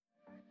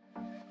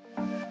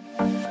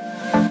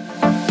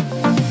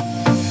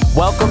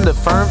Welcome to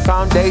Firm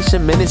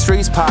Foundation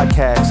Ministries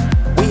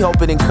podcast. We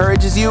hope it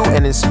encourages you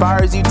and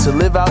inspires you to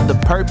live out the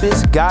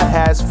purpose God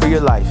has for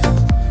your life.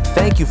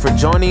 Thank you for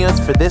joining us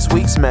for this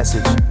week's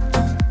message.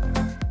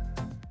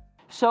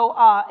 So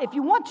if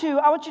you want to,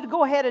 I want you to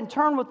go ahead and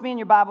turn with me in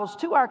your Bibles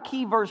to our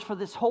key verse for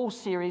this whole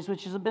series,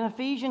 which has been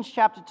Ephesians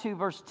chapter 2,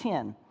 verse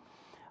 10.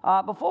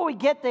 Before we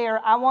get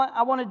there, I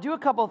want to do a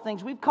couple of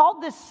things. We've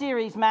called this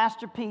series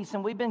Masterpiece,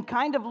 and we've been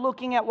kind of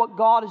looking at what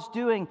God is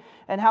doing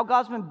and how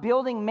God's been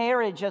building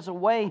marriage as a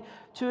way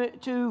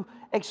to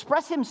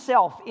express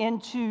Himself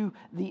into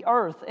the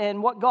earth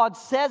and what God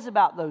says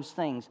about those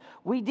things.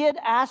 We did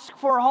ask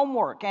for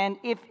homework, and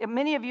if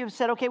many of you have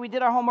said, okay, we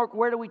did our homework,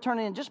 where do we turn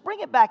it in? Just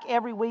bring it back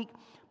every week.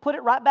 Put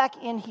it right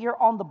back in here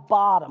on the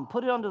bottom.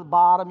 Put it under the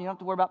bottom. You don't have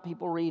to worry about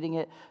people reading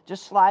it.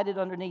 Just slide it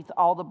underneath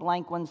all the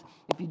blank ones.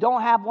 If you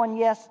don't have one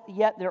yet,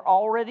 they're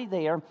already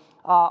there.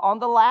 On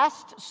the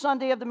last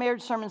Sunday of the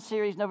Marriage Sermon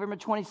Series, November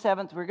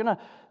 27th,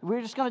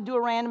 we're just going to do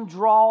a random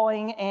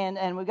drawing,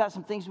 and we've got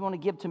some things we want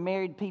to give to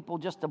married people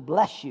just to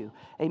bless you.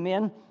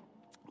 Amen?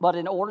 But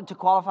in order to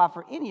qualify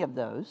for any of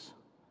those,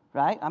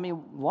 right? I mean,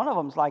 one of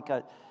them's like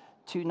a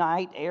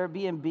 2-night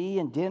Airbnb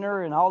and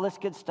dinner and all this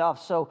good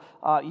stuff. So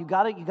you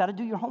got to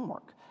do your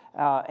homework.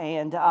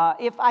 And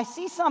if I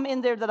see some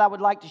in there that I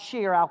would like to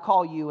share, I'll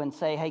call you and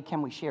say, hey,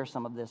 can we share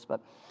some of this?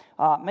 But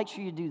make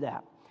sure you do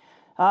that.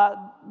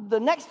 The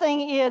next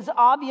thing is,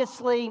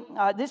 obviously,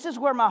 this is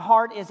where my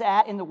heart is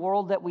at in the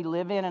world that we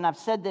live in. And I've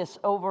said this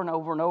over and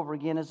over and over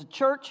again. As a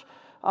church,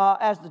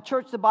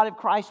 the body of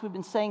Christ, we've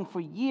been saying for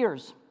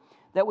years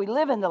that we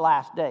live in the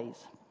last days.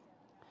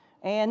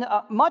 And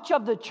much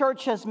of the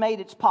church has made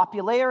its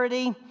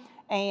popularity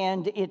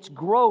and its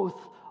growth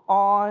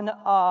on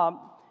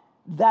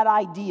that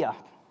idea.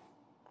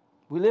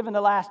 We live in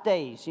the last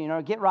days,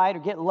 get right or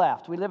get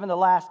left. We live in the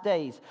last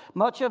days.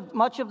 Much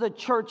of the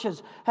church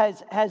has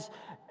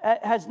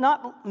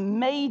not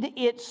made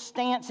its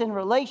stance in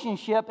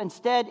relationship.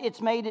 Instead,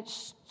 it's made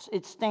its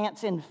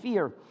stance in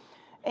fear.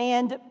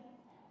 And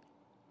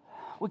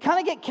we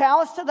kind of get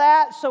callous to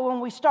that, so when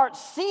we start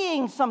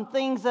seeing some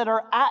things that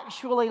are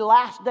actually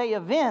last day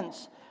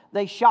events,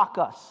 they shock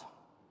us.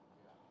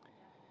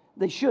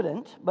 They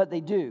shouldn't, but they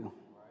do.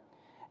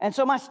 And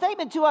so my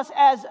statement to us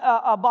as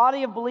a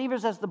body of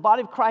believers, as the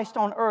body of Christ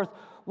on earth,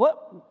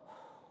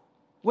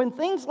 when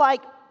things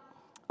like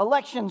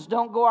elections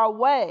don't go our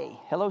way,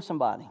 hello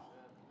somebody,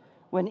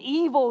 when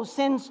evil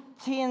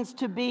tends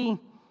to be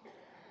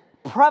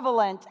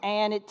prevalent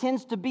and it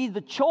tends to be the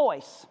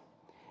choice,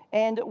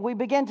 and we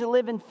begin to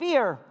live in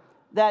fear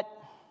that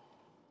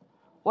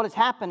what is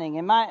happening.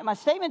 And my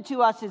statement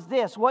to us is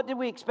this: what did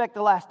we expect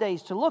the last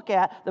days to look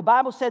at? The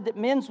Bible said that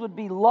men would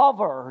be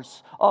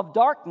lovers of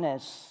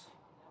darkness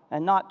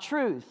and not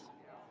truth.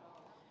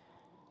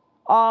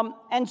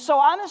 And so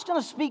I'm just going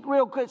to speak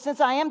real quick,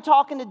 since I am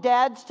talking to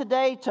dads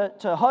today,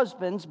 to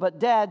husbands, but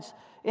dads,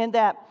 in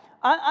that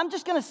I'm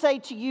just going to say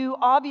to you,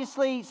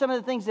 obviously, some of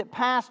the things that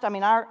passed, I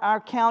mean, our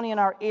county and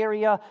our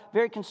area,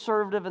 very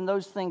conservative in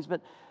those things,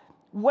 but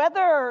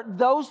whether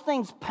those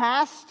things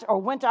passed or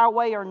went our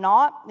way or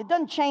not, it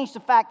doesn't change the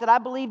fact that I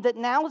believe that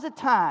now is a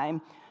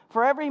time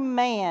for every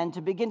man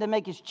to begin to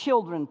make his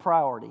children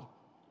priority,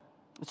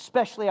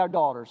 especially our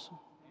daughters.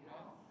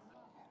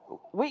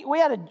 We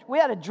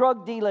had a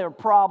drug dealer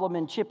problem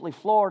in Chipley,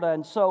 Florida,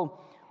 and so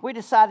we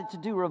decided to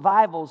do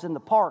revivals in the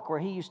park where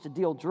he used to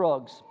deal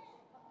drugs.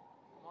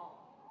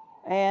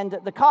 And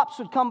the cops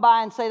would come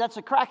by and say, "That's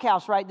a crack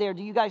house right there.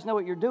 Do you guys know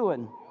what you're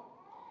doing?"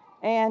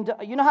 And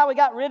you know how we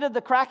got rid of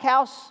the crack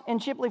house in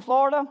Chipley,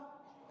 Florida?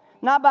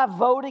 Not by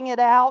voting it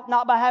out,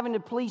 not by having the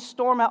police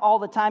storm out all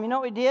the time. You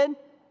know what we did?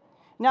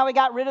 Now we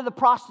got rid of the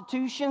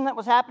prostitution that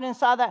was happening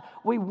inside that.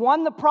 We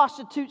won the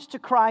prostitutes to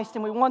Christ,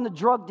 and we won the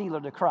drug dealer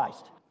to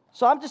Christ.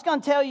 So I'm just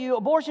going to tell you,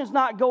 abortion's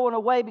not going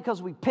away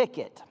because we pick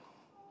it.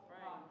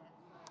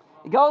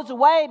 It goes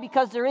away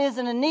because there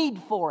isn't a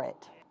need for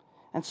it.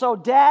 And so,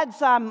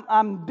 dads,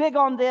 I'm big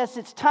on this.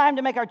 It's time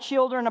to make our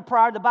children a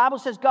priority. The Bible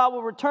says God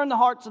will return the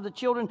hearts of the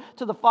children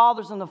to the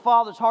fathers and the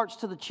fathers' hearts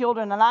to the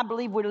children. And I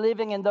believe we're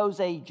living in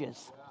those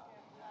ages.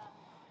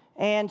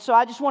 And so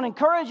I just want to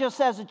encourage us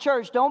as a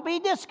church, don't be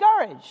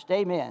discouraged.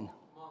 Amen.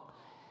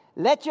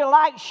 Let your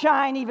light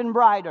shine even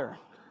brighter.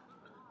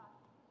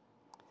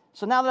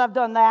 So now that I've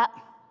done that,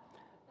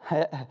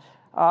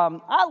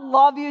 I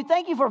love you.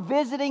 Thank you for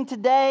visiting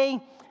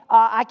today.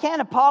 I can't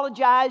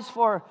apologize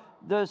for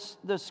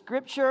the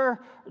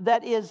scripture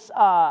that is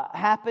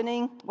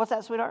happening. What's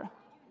that, sweetheart?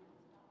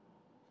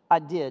 I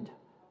did.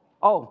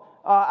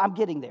 I'm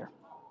getting there.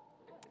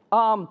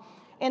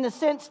 In the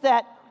sense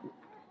that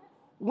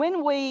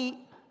when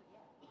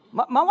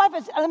my wife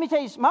is, let me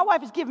tell you, my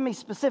wife has given me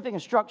specific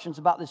instructions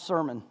about this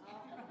sermon.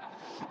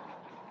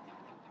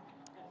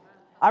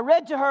 I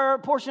read to her a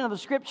portion of the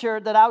scripture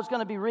that I was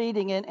going to be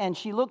reading, and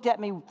she looked at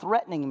me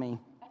threatening me.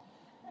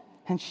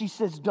 And she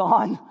says,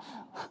 "Don,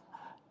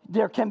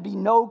 there can be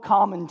no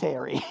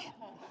commentary.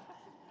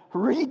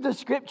 Read the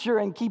scripture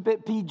and keep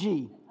it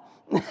PG."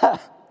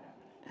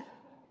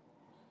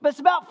 But it's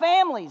about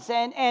families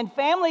and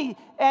family,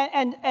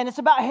 and it's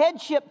about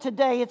headship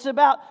today. It's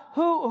about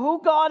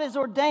who God has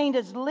ordained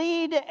as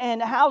lead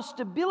and how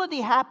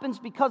stability happens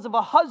because of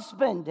a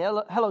husband.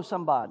 Hello,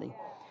 somebody.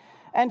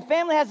 And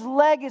family has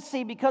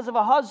legacy because of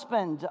a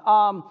husband.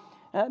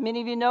 Many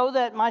of you know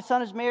that my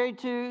son is married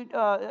to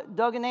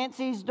Doug and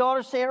Nancy's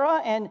daughter,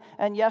 Sarah.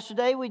 And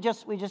yesterday, we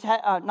just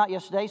had, not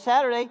yesterday,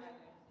 Saturday,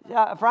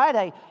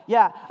 Friday.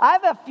 Yeah, I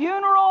have a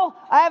funeral.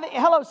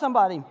 Hello,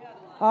 somebody.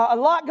 A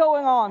lot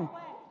going on.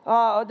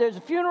 There's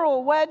a funeral, a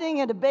wedding,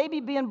 and a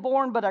baby being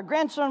born, but our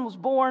grandson was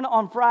born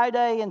on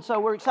Friday, and so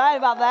we're excited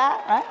about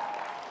that,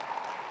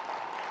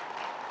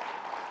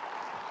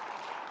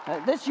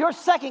 right? This is your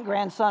second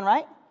grandson,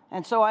 right?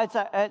 And so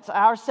it's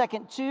our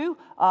second too.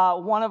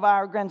 One of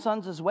our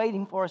grandsons is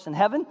waiting for us in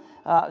heaven.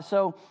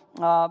 So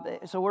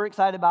we're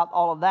excited about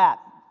all of that.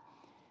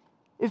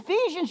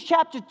 Ephesians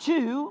chapter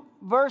 2,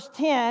 verse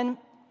 10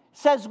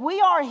 says,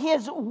 we are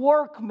his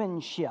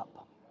workmanship.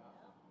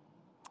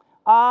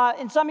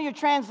 In some of your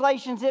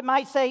translations, it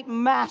might say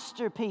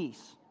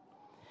masterpiece.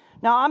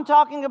 Now, I'm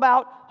talking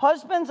about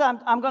husbands.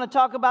 I'm going to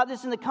talk about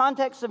this in the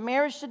context of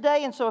marriage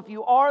today. And so if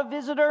you are a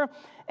visitor,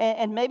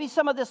 and maybe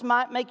some of this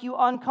might make you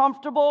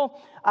uncomfortable,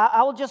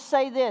 I will just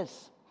say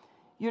this.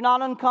 You're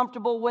not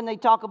uncomfortable when they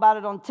talk about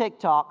it on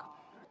TikTok.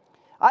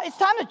 It's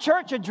time the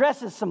church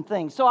addresses some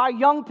things so our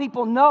young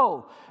people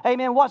know,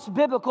 amen, what's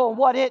biblical and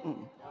what isn't.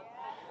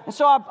 And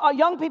so our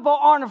young people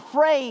aren't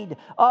afraid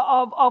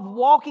of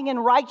walking in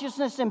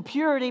righteousness and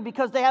purity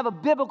because they have a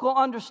biblical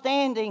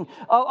understanding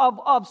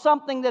of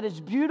something that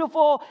is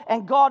beautiful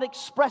and God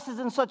expresses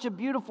in such a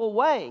beautiful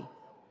way.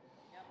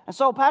 And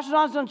so Pastor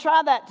Don's going to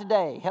try that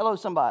today. Hello,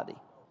 somebody.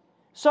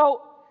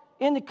 So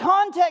in the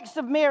context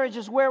of marriage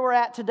is where we're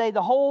at today,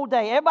 the whole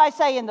day. Everybody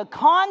say, in the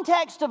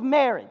context of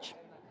marriage.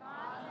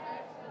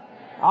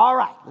 All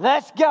right,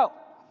 let's go.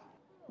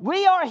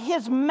 We are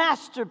his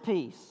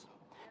masterpiece.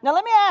 Now,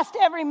 let me ask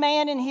every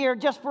man in here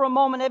just for a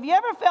moment. Have you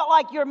ever felt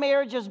like your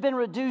marriage has been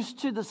reduced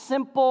to the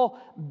simple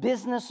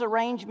business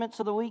arrangements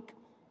of the week?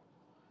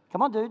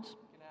 Come on, dudes.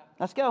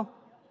 Let's go.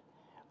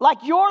 Like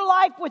your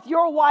life with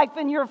your wife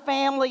and your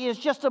family is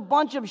just a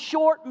bunch of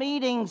short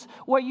meetings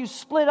where you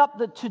split up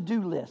the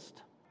to-do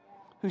list.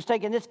 Who's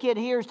taking this kid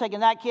here, who's taking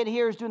that kid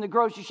here, who's doing the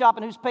grocery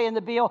shopping, who's paying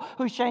the bill,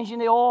 who's changing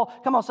the oil.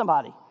 Come on,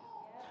 somebody.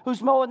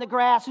 Who's mowing the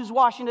grass, who's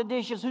washing the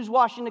dishes, who's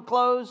washing the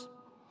clothes.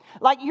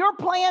 Like your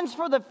plans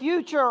for the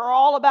future are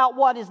all about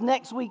what is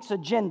next week's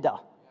agenda.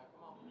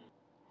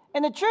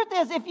 And the truth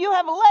is, if you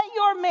have let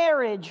your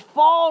marriage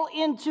fall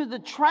into the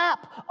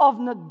trap of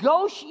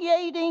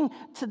negotiating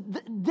to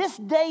this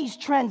day's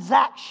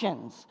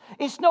transactions,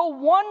 it's no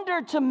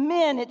wonder to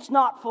men it's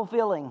not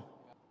fulfilling.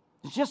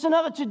 It's just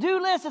another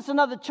to-do list. It's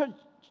another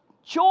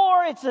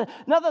chore. It's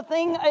another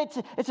thing.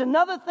 It's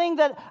another thing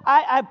that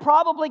I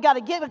probably got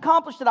to get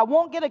accomplished that I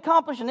won't get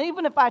accomplished. And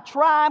even if I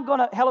try,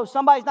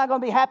 somebody's not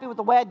going to be happy with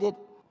the way I did.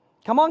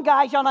 Come on,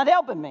 guys, y'all not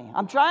helping me.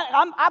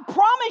 I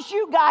promise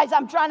you guys,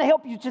 I'm trying to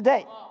help you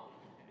today.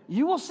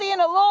 You will see in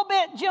a little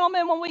bit,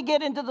 gentlemen, when we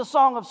get into the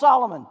Song of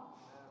Solomon.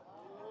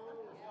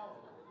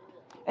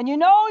 And you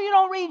know you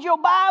don't read your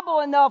Bible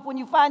enough when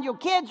you find your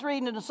kids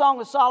reading the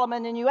Song of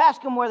Solomon and you ask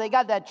them where they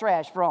got that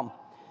trash from.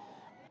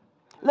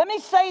 Let me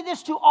say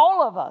this to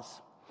all of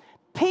us.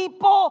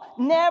 People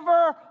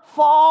never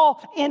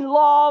fall in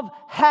love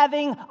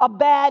having a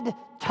bad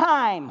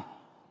time.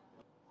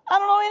 I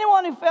don't know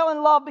anyone who fell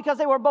in love because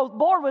they were both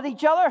bored with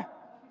each other.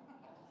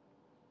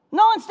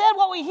 No, instead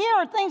what we hear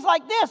are things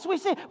like this. We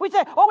say,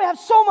 oh, we have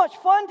so much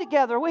fun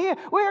together. We hear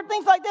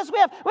things like this. We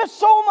have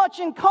so much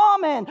in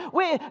common.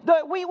 We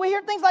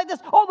hear things like this.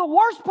 Oh, the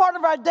worst part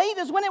of our date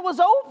is when it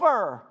was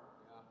over.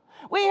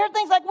 We hear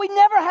things like we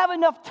never have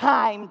enough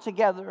time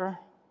together.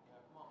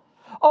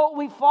 Oh,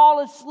 we fall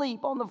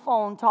asleep on the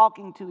phone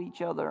talking to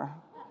each other.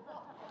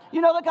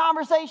 You know the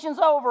conversation's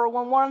over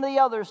when one or the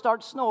other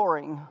starts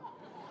snoring.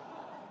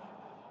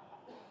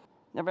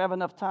 Never have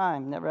enough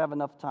time. Never have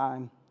enough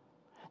time.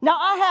 Now,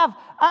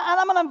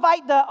 I'm going to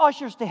invite the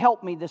ushers to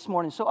help me this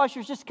morning. So,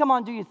 ushers, just come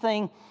on, do your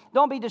thing.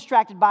 Don't be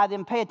distracted by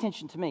them. Pay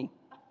attention to me.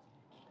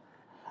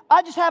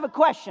 I just have a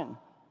question.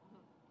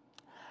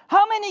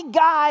 How many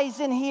guys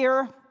in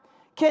here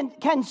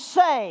can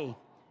say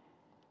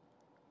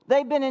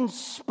they've been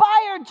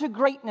inspired to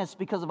greatness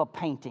because of a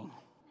painting?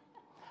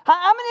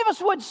 How many of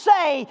us would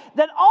say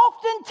that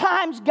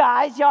oftentimes,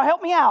 guys, y'all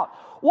help me out,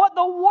 what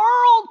the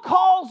world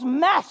calls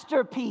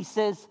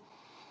masterpieces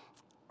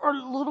are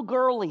a little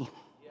girly.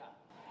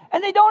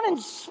 And they don't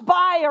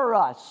inspire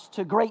us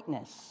to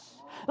greatness.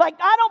 Like,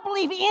 I don't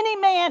believe any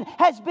man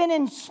has been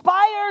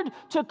inspired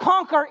to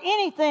conquer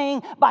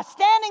anything by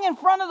standing in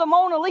front of the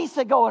Mona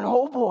Lisa going,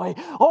 oh boy,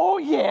 oh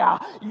yeah,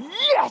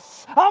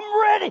 yes,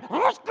 I'm ready,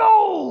 let's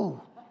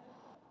go.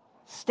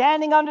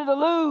 Standing under the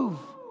Louvre,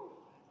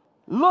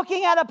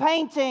 looking at a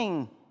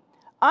painting.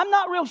 I'm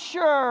not real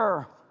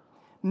sure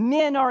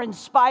men are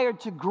inspired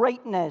to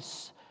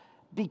greatness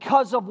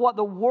because of what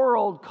the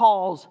world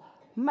calls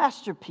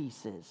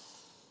masterpieces.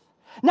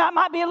 Now, it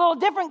might be a little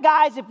different,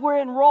 guys, if we're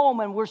in Rome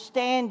and we're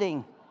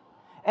standing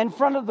in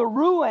front of the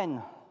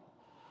ruin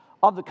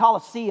of the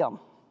Colosseum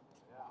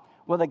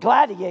where the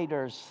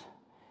gladiators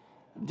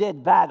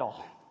did battle.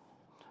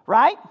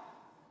 Right?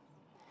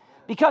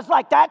 Because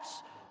like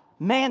that's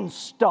man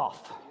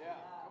stuff.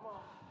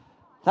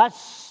 That's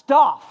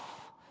stuff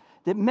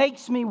that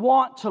makes me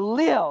want to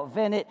live,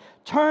 and it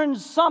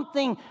turns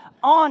something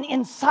on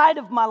inside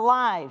of my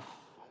life.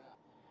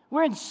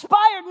 We're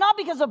inspired not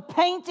because of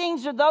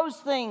paintings or those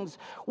things.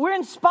 We're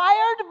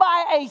inspired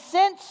by a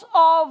sense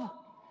of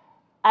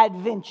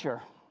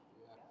adventure.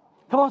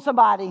 Come on,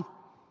 somebody.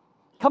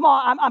 Come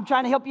on, I'm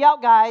trying to help you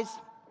out, guys.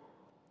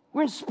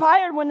 We're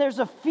inspired when there's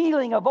a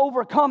feeling of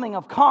overcoming,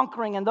 of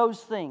conquering, and those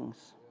things.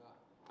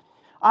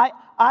 I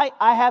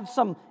have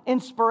some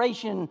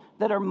inspiration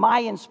that are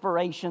my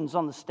inspirations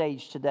on the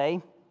stage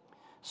today.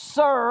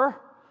 Sir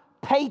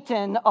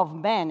Peyton of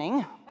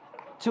Manning,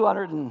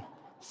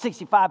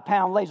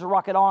 265-pound laser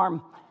rocket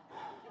arm,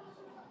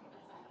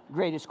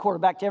 greatest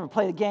quarterback to ever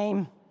play the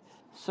game,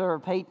 Sir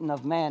Peyton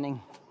of Manning.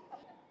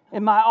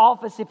 In my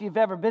office, if you've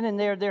ever been in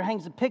there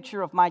hangs a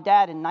picture of my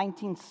dad in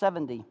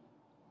 1970.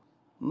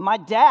 My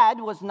dad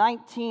was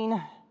 19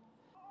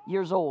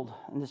 years old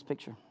in this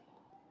picture.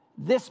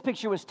 This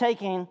picture was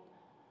taken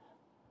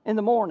in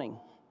the morning.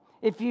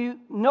 If you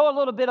know a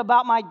little bit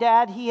about my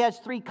dad, he has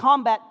 3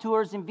 combat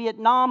tours in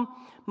Vietnam.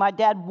 My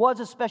dad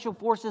was a Special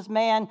Forces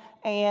man,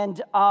 and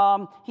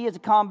he has a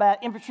combat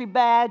infantry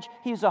badge.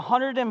 He was a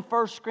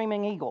 101st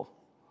Screaming Eagle.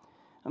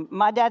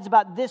 My dad's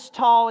about this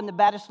tall and the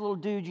baddest little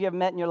dude you ever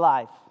met in your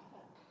life.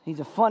 He's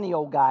a funny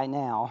old guy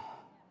now.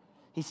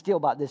 He's still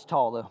about this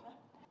tall, though.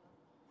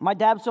 My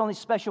dad was the only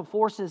Special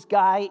Forces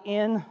guy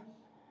in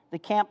the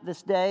camp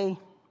this day.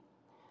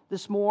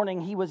 This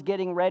morning, he was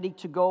getting ready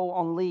to go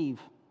on leave,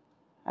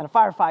 and a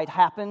firefight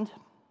happened.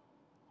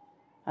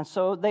 And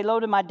so they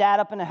loaded my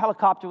dad up in a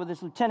helicopter with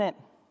his lieutenant.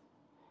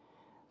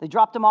 They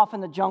dropped him off in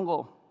the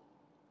jungle.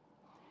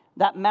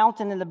 That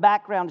mountain in the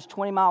background is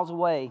 20 miles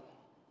away.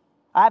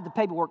 I have the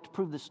paperwork to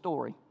prove this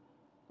story.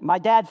 My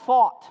dad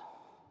fought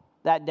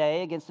that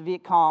day against the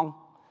Viet Cong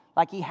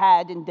like he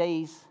had in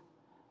days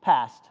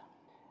past.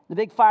 The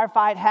big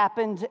firefight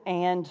happened,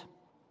 and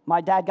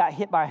my dad got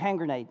hit by a hand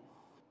grenade,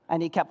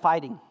 and he kept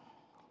fighting.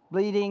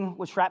 Bleeding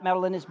with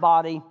shrapnel in his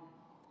body.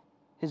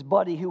 His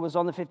buddy, who was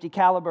on the .50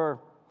 caliber,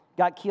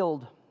 got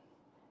killed.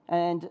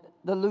 And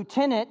the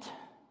lieutenant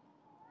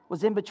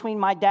was in between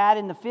my dad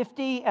and the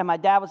 .50, and my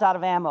dad was out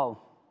of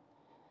ammo.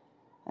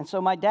 And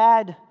so my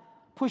dad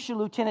pushed the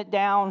lieutenant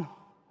down.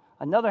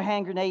 Another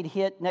hand grenade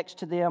hit next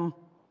to them,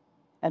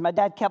 and my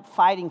dad kept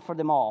fighting for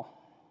them all.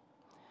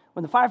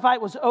 When the firefight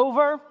was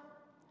over,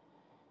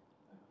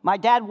 my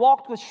dad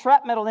walked with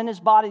shrapnel in his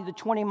body the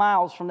 20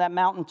 miles from that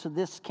mountain to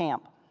this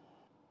camp.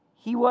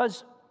 He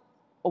was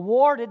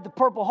awarded the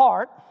Purple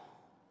Heart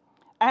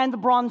and the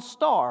Bronze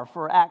Star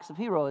for acts of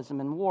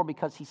heroism in war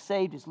because he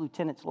saved his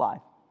lieutenant's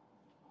life.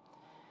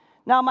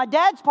 Now, my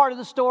dad's part of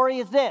the story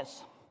is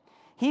this.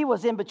 He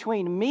was in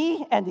between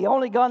me and the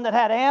only gun that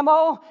had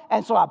ammo,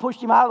 and so I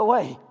pushed him out of the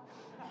way.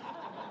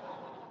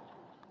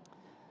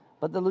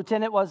 But the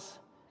lieutenant was,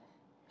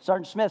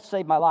 Sergeant Smith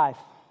saved my life.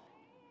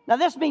 Now,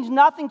 this means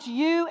nothing to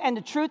you, and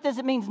the truth is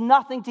it means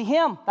nothing to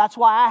him. That's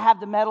why I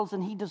have the medals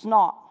and he does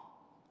not.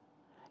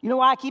 You know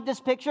why I keep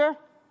this picture?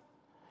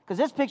 Because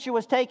this picture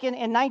was taken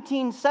in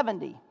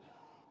 1970,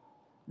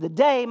 the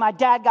day my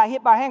dad got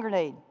hit by a hand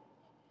grenade.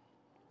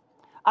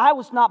 I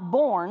was not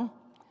born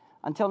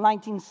until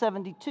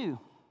 1972.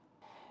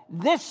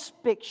 This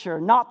picture,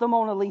 not the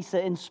Mona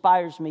Lisa,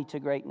 inspires me to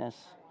greatness.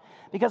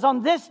 Because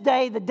on this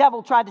day, the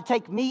devil tried to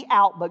take me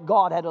out, but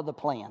God had other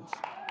plans.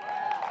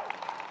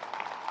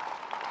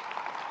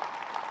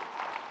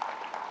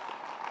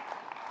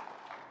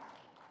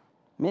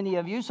 Many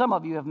of you, some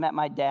of you have met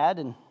my dad,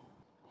 and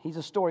he's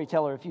a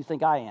storyteller if you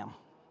think I am.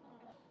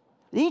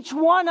 Each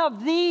one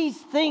of these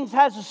things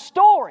has a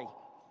story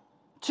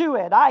to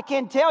it. I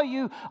can tell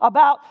you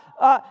about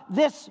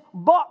this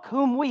buck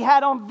whom we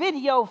had on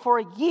video for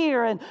a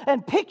year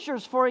and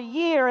pictures for a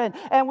year,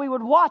 and we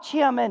would watch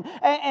him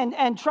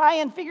and try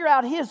and figure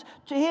out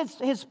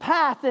his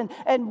path.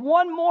 And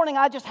one morning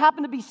I just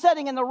happened to be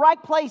sitting in the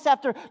right place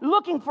after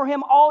looking for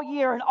him all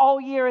year.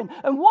 And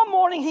one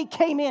morning he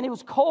came in. It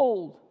was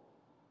cold.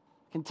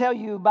 I can tell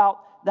you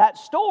about that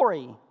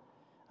story.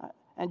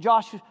 And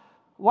Josh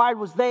Wide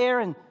was there,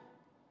 and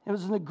it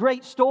was a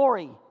great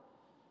story.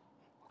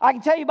 I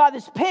can tell you about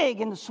this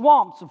pig in the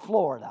swamps of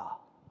Florida.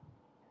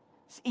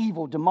 This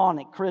evil,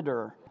 demonic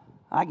critter.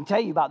 I can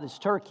tell you about this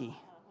turkey.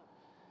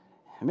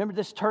 Remember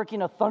this turkey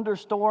in a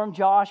thunderstorm,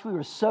 Josh? We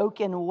were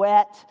soaking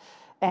wet,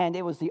 and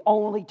it was the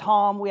only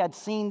Tom we had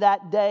seen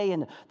that day,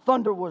 and the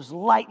thunder was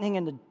lightning,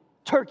 and the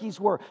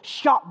turkeys were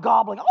shock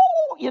gobbling. Oh!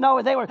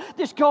 And they were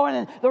just going,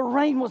 and the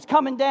rain was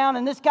coming down,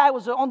 and this guy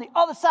was on the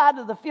other side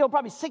of the field,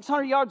 probably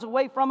 600 yards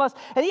away from us,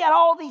 and he had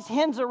all these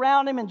hens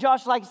around him, and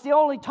Josh was like, it's the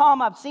only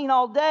Tom I've seen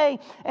all day,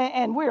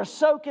 and we were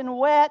soaking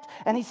wet,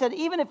 and he said,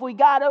 even if we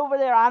got over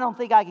there, I don't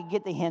think I could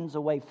get the hens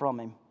away from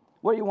him.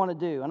 What do you want to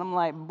do? And I'm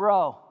like,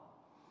 bro,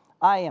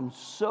 I am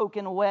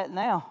soaking wet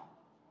now.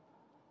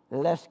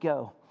 Let's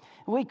go.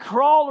 We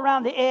crawled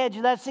around the edge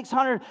of that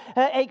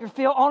 600-acre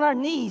field on our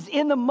knees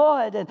in the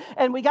mud.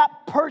 And we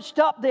got perched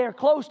up there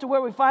close to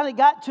where we finally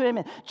got to him.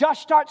 And Josh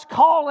starts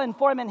calling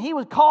for him. And he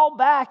was called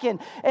back. And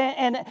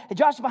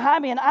Josh is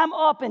behind me. And I'm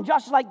up. And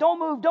Josh is like, don't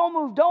move, don't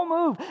move, don't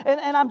move.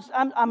 And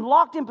I'm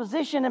locked in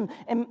position.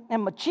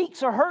 And my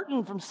cheeks are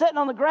hurting from sitting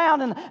on the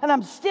ground. And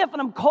I'm stiff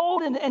and I'm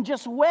cold and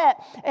just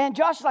wet. And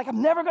Josh is like,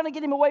 I'm never going to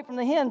get him away from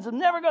the hens. I'm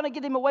never going to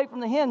get him away from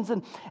the hens.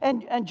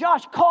 And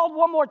Josh called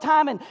one more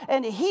time.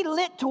 And he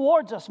lit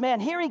towards us, man.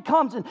 Here he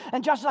comes.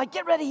 And Josh is like,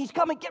 get ready, he's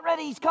coming, get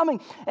ready, he's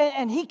coming.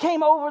 And he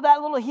came over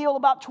that little hill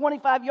about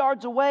 25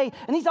 yards away,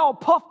 and he's all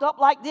puffed up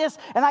like this,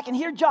 and I can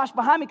hear Josh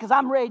behind me because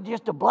I'm ready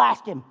just to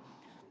blast him.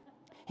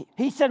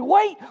 He said,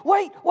 wait.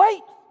 Why?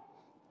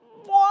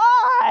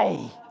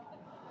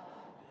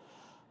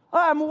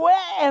 I'm wet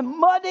and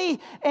muddy,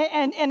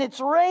 and it's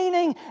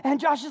raining. And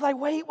Josh is like,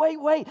 wait.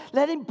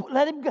 Let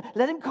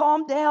him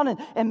calm down.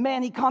 And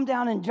man, he calmed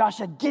down, and Josh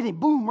said, get him,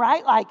 boom,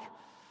 right? Like,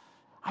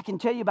 I can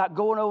tell you about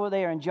going over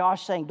there and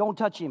Josh saying, don't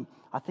touch him.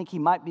 I think he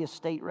might be a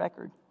state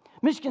record.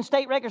 Michigan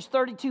state record's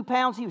 32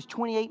 pounds. He was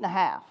 28 and a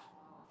half.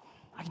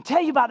 I can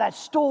tell you about that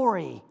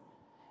story.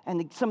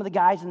 And some of the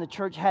guys in the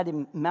church had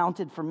him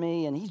mounted for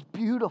me. And he's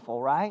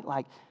beautiful, right?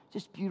 Like,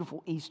 just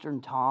beautiful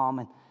Eastern Tom.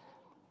 And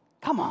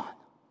come on,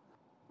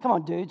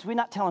 dudes. We're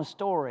not telling a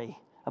story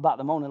about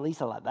the Mona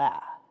Lisa like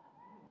that.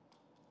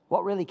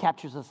 What really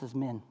captures us as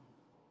men?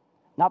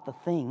 Not the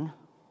thing,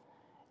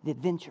 the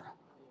adventure.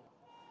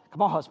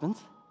 Come on, husbands.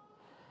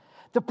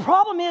 The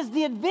problem is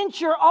the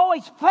adventure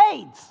always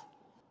fades.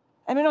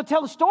 And we don't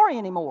tell the story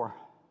anymore.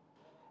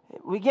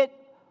 We get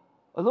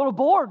a little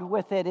bored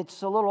with it.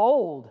 It's a little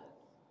old.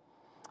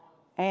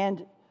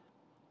 And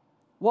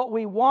what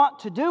we want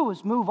to do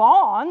is move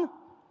on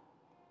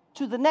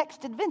to the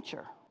next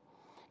adventure.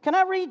 Can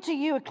I read to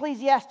you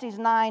Ecclesiastes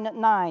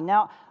 9:9?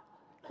 Now,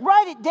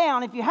 write it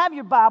down. If you have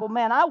your Bible,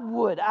 man, I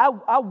would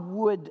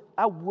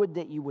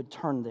that you would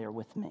turn there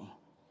with me.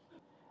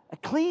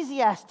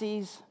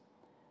 Ecclesiastes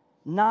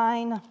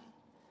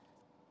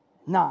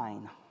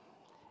 9:9.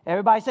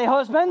 Everybody say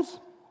husbands.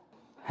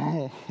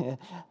 I'm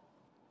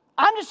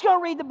just going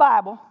to read the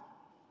Bible.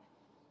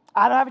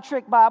 I don't have a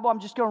trick Bible. I'm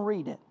just going to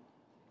read it.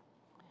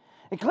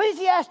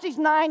 Ecclesiastes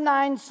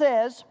 9:9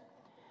 says,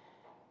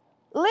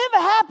 live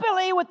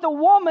happily with the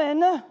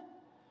woman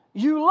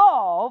you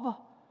love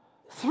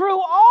through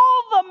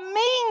all the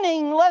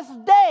meaningless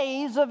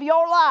days of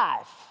your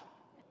life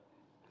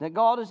that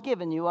God has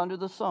given you under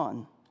the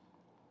sun.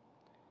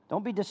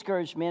 Don't be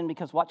discouraged, men,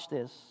 because watch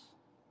this.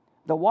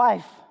 The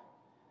wife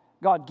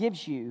God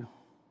gives you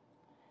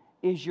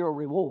is your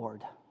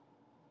reward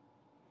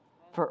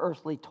for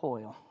earthly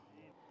toil.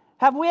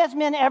 Have we as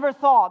men ever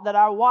thought that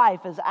our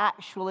wife is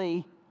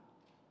actually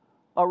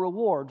a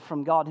reward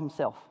from God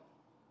himself?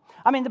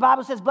 I mean, the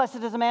Bible says, blessed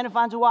is a man who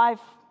finds a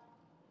wife.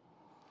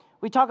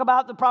 We talk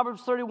about the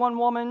Proverbs 31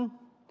 woman.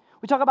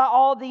 We talk about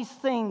all these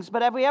things,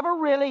 but have we ever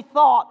really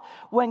thought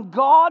when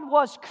God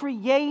was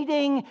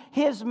creating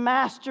his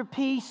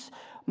masterpiece,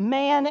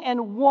 man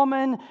and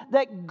woman,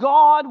 that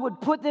God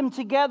would put them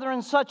together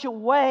in such a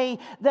way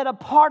that a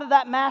part of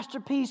that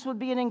masterpiece would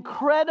be an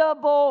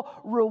incredible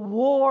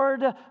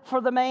reward for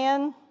the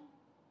man?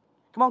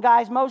 Come on,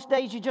 guys, most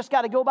days you just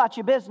got to go about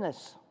your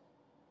business.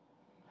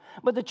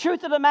 But the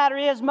truth of the matter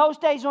is,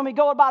 most days when we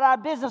go about our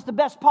business, the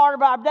best part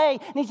of our day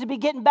needs to be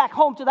getting back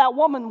home to that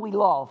woman we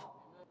love.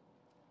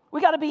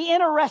 We got to be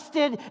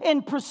interested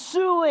in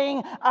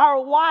pursuing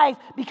our wife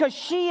because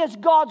she is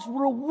God's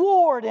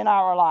reward in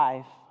our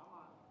life.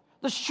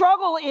 The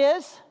struggle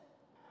is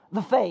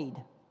the fade.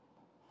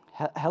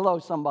 Hello,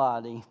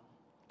 somebody.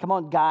 Come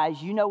on,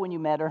 guys. You know when you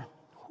met her.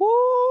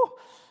 Woo!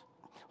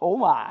 Oh,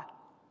 my.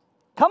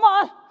 Come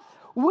on.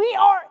 We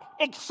are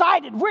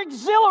excited. We're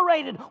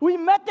exhilarated. We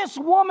met this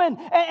woman,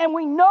 and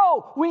we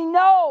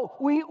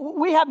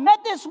have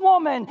met this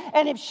woman,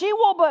 and if she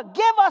will but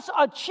give us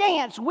a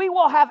chance, we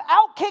will have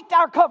outkicked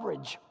our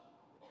coverage.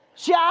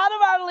 She's out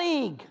of our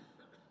league.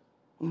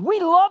 We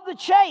love the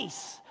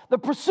chase. The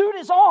pursuit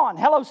is on.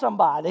 Hello,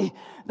 somebody.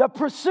 The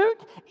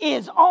pursuit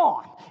is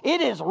on. It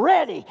is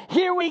ready.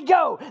 Here we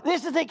go.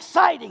 This is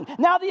exciting.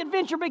 Now the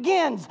adventure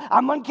begins.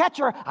 I'm going to catch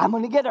her. I'm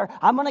going to get her.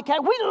 I'm going to catch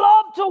her. We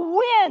love to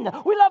win.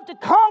 We love to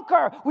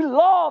conquer. We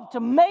love to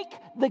make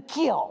the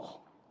kill.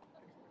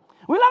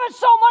 We love it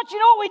so much, you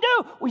know what we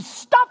do? We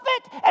stuff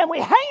it and we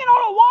hang it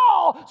on a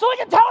wall so we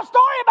can tell a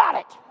story about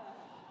it.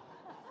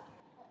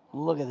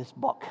 Look at this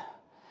buck.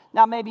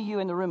 Now, maybe you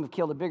in the room have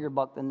killed a bigger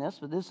buck than this,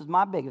 but this is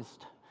my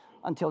biggest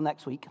until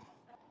next week.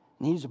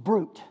 And he's a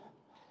brute,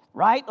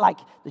 right? Like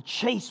the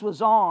chase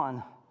was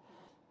on.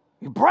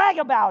 You brag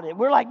about it.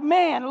 We're like,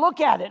 man,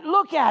 look at it,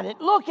 look at it,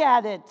 look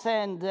at it.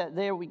 And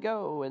there we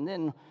go. And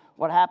then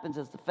what happens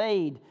is the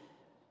fade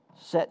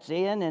sets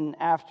in, and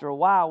after a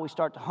while, we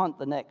start to hunt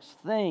the next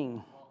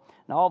thing.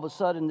 And all of a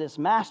sudden, this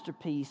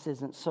masterpiece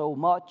isn't so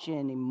much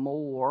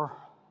anymore.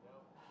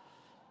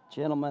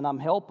 Gentlemen, I'm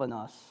helping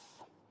us.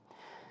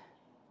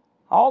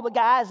 All the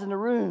guys in the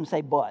room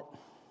say, but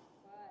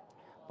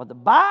the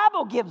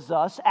Bible gives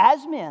us,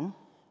 as men,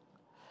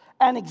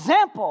 an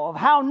example of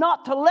how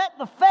not to let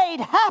the fade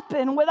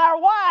happen with our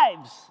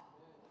wives.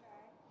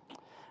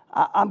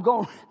 I'm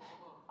going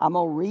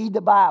to read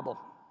the Bible.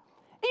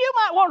 You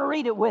might want to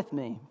read it with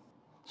me.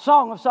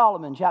 Song of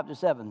Solomon, chapter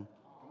 7,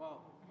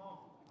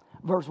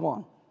 verse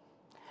 1.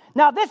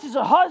 Now, this is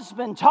a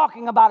husband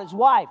talking about his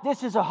wife.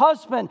 This is a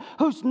husband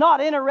who's not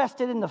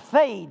interested in the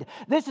fade.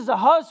 This is a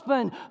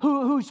husband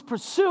who's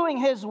pursuing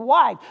his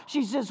wife.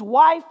 She's his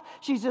wife.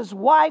 She's his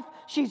wife.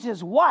 She's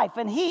his wife.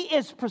 And he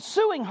is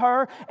pursuing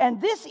her. And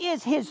this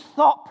is his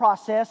thought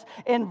process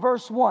in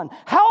verse 1.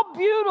 How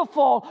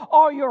beautiful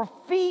are your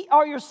feet,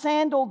 are your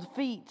sandaled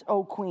feet,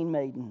 O queen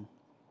maiden.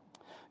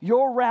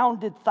 Your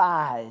rounded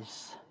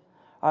thighs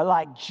are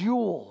like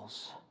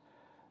jewels,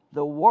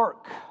 the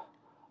work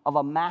of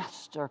a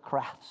master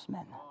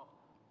craftsman.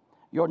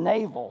 Your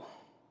navel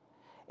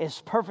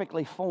is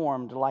perfectly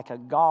formed like a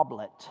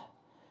goblet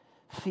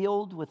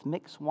filled with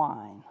mixed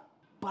wine.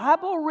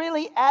 Bible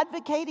really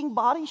advocating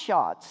body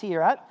shots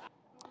here, right?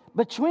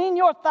 Between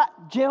your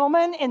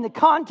gentlemen, in the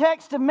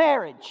context of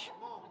marriage,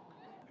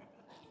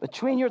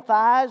 between your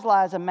thighs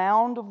lies a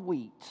mound of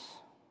wheat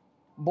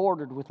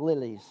bordered with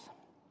lilies.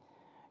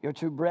 Your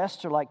two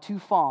breasts are like two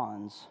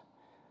fawns,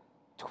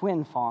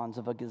 twin fawns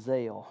of a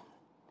gazelle.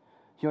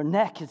 Your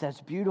neck is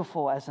as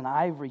beautiful as an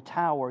ivory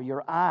tower.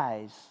 Your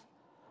eyes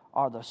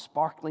are the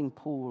sparkling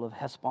pool of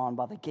Heshbon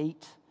by the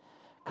gate.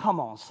 Come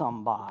on,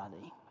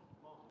 somebody.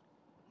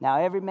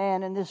 Now, every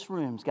man in this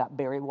room's got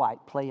Barry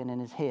White playing in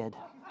his head.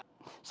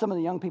 Some of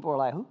the young people are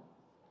like, who?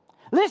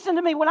 Listen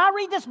to me. When I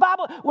read this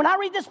Bible, when I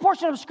read this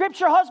portion of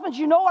Scripture, husbands,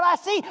 you know what I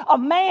see? A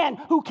man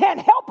who can't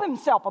help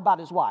himself about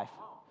his wife.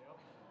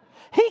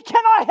 He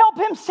cannot help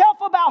himself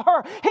about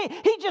her.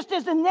 He just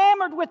is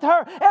enamored with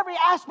her, every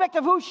aspect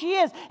of who she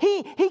is.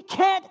 He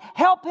can't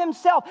help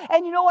himself.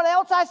 And you know what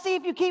else I see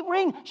if you keep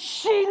reading?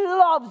 She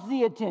loves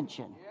the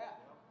attention.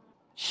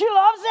 She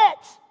loves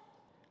it.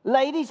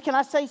 Ladies, can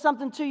I say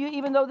something to you,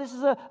 even though this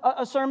is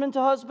a sermon to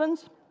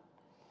husbands?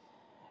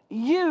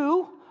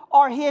 You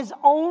are his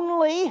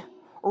only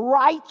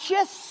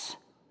righteous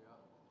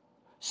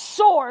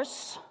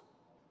source,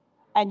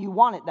 and you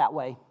want it that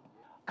way.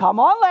 Come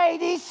on,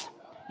 ladies.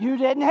 You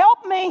didn't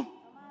help me.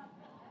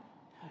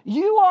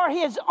 You are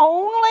his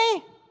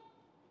only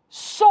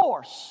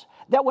source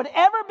that would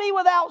ever be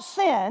without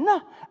sin,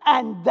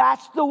 and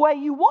that's the way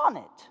you want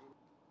it.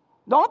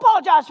 Don't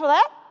apologize for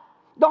that.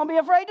 Don't be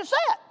afraid to say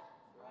it,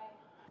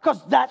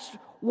 because that's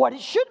what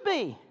it should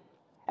be.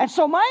 And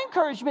so my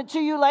encouragement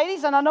to you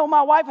ladies, and I know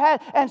my wife had,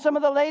 and some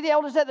of the lady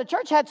elders at the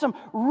church had some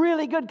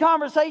really good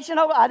conversation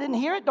over. I didn't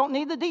hear it, don't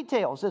need the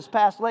details this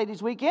past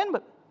ladies' weekend,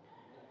 but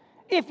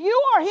if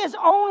you are his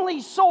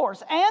only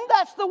source, and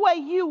that's the way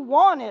you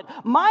want it,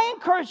 my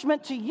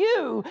encouragement to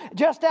you,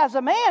 just as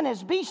a man,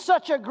 is be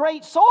such a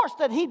great source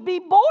that he'd be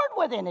bored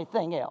with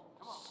anything else.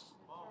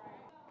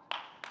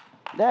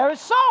 There is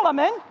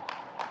Solomon,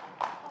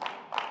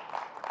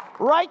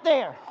 right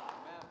there.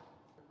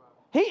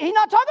 He's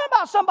not talking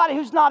about somebody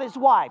who's not his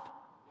wife.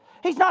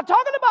 He's not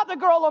talking about the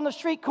girl on the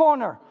street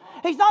corner.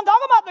 He's not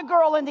talking about the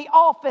girl in the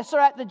office or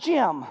at the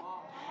gym.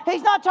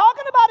 He's not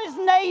talking about his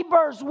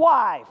neighbor's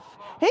wife.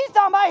 He's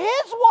talking about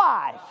his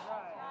wife.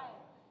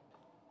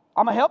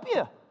 I'm going to help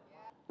you.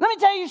 Let me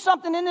tell you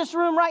something in this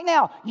room right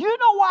now. You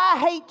know why I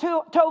hate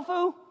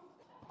tofu?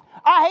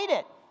 I hate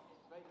it.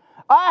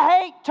 I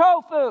hate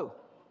tofu.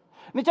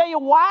 Let me tell you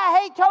why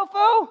I hate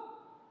tofu.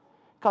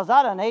 Because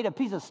I done ate a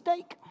piece of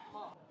steak.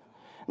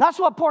 And that's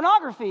what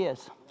pornography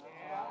is.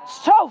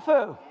 It's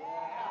tofu.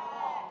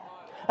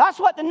 That's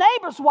what the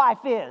neighbor's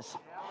wife is.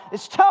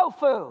 It's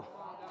tofu.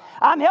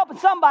 I'm helping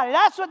somebody.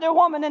 That's what their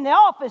woman in the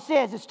office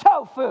is. It's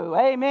tofu.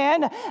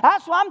 Amen.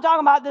 That's what I'm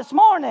talking about this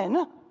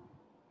morning.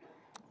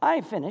 I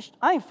ain't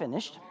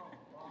finished.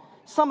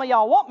 Some of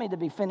y'all want me to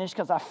be finished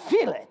because I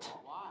feel it.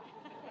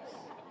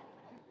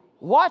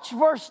 Watch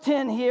verse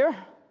 10 here.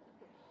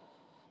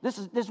 This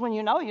is when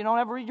you know you don't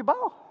ever read your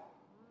Bible.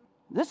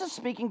 This is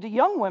speaking to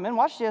young women.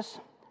 Watch this.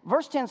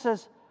 Verse 10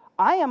 says,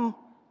 I am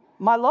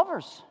my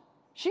lover's.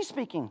 She's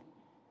speaking.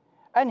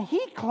 And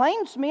he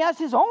claims me as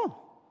his own.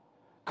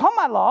 Come,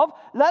 my love,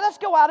 let us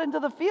go out into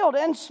the field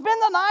and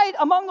spend the night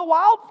among the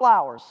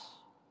wildflowers.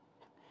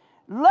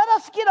 Let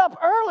us get up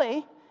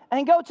early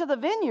and go to the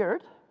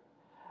vineyard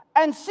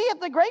and see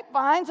if the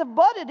grapevines have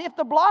budded, if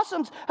the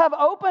blossoms have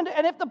opened,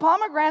 and if the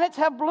pomegranates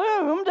have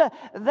bloomed.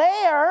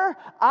 There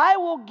I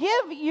will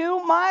give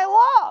you my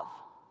love.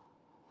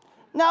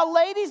 Now,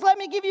 ladies, let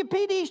me give you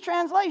PD's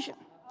translation.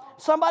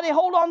 Somebody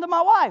hold on to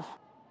my wife.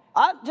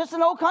 I'm just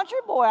an old country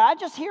boy. I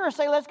just hear her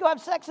say, let's go have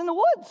sex in the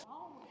woods.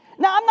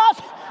 Now, I'm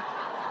not...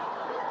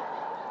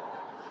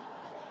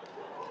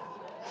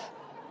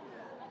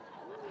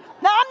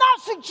 Now, I'm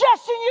not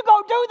suggesting you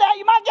go do that.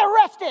 You might get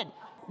arrested.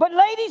 But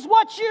ladies,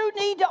 what you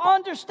need to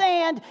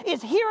understand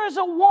is here is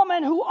a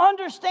woman who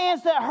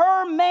understands that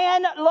her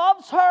man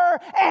loves her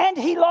and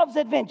he loves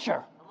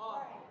adventure.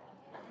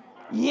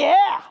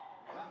 Yeah.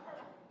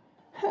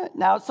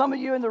 Now, some of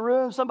you in the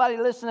room, somebody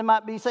listening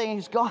might be saying,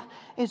 is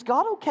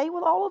God okay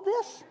with all of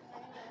this?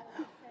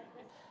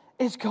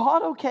 Is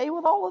God okay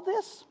with all of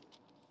this?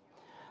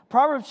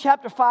 Proverbs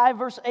chapter 5,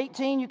 verse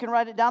 18. You can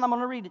write it down. I'm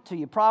going to read it to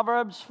you.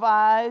 Proverbs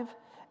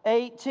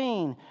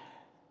 5:18.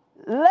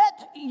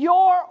 Let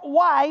your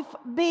wife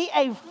be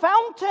a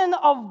fountain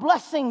of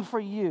blessing for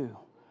you.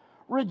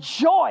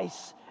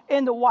 Rejoice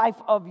in the wife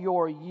of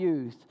your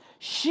youth.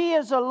 She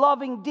is a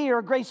loving deer,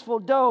 a graceful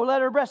doe.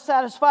 Let her breast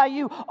satisfy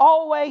you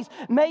always.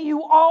 May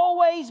you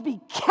always be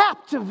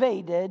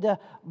captivated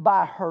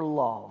by her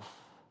love.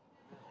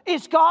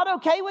 Is God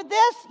okay with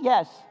this?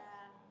 Yes.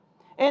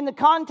 In the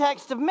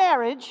context of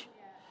marriage,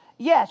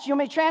 yes. You want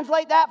me to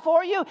translate that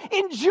for you?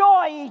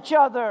 Enjoy each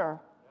other.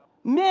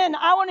 Men,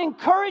 I want to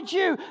encourage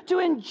you to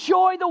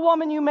enjoy the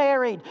woman you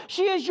married.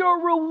 She is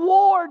your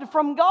reward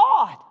from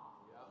God.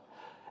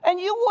 And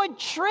you would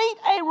treat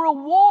a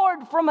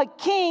reward from a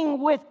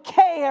king with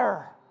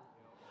care,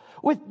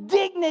 with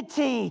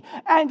dignity,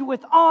 and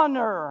with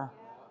honor.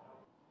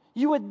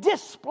 You would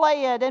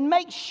display it and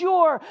make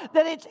sure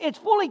that it's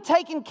fully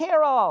taken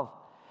care of.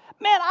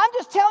 Man, I'm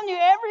just telling you,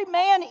 every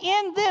man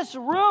in this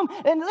room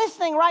and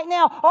listening right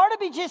now ought to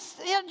be just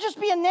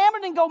be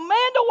enamored and go,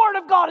 man, the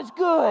Word of God is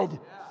good.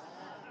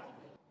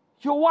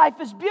 Your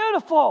wife is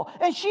beautiful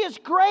and she is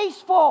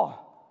graceful.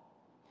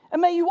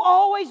 And may you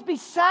always be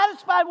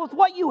satisfied with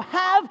what you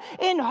have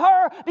in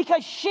her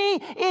because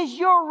she is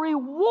your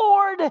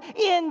reward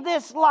in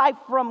this life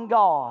from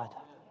God.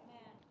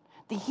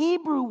 The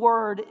Hebrew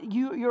word,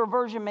 your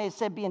version may have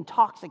said be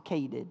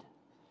intoxicated.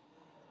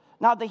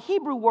 Now, the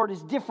Hebrew word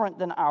is different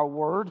than our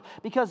word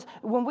because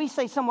when we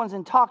say someone's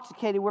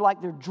intoxicated, we're like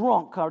they're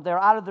drunk or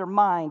they're out of their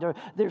mind or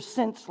they're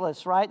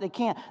senseless, right? They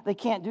can't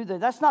do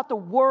that. That's not the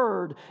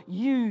word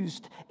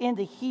used in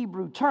the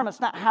Hebrew term. It's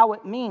not how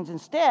it means.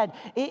 Instead,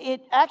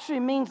 it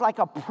actually means like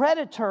a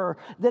predator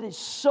that is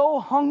so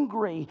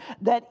hungry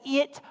that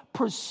it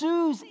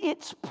pursues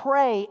its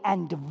prey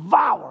and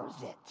devours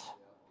it.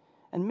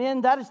 And men,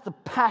 that is the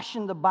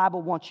passion the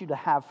Bible wants you to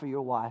have for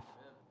your wife.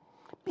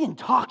 Be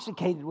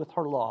intoxicated with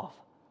her love.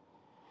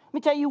 Let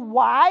me tell you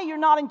why you're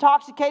not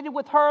intoxicated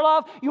with her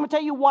love. You want to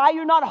tell you why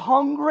you're not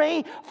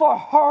hungry for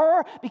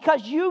her?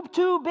 Because you're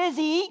too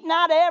busy eating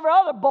out of every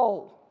other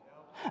bowl.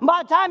 And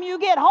by the time you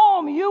get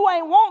home, you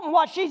ain't wanting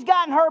what she's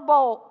got in her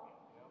bowl.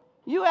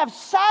 You have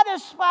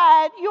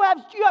satisfied, you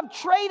have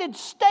traded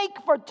steak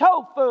for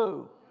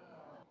tofu.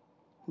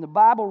 And the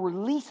Bible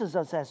releases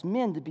us as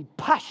men to be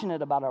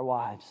passionate about our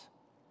wives.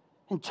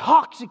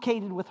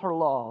 Intoxicated with her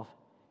love.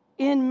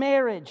 In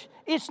marriage,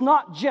 it's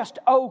not just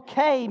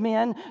okay,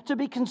 men, to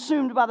be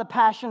consumed by the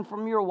passion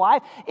from your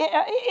wife.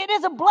 It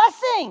is a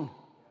blessing.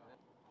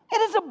 It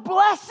is a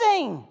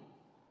blessing.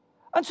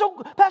 And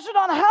so, Pastor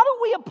Don, how do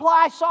we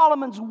apply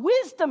Solomon's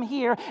wisdom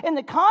here in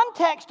the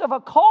context of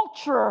a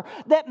culture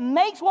that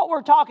makes what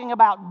we're talking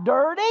about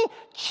dirty,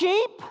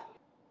 cheap,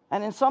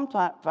 and in some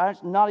times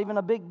not even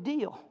a big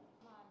deal?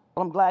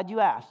 Well, I'm glad you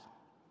asked.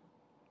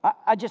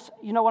 I just,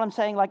 you know what I'm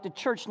saying? Like the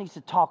church needs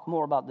to talk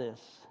more about this.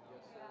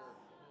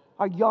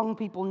 Our young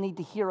people need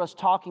to hear us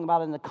talking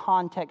about it in the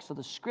context of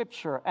the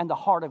Scripture and the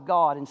heart of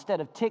God instead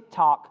of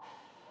TikTok.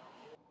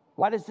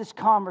 Why does this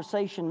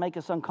conversation make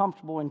us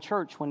uncomfortable in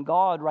church when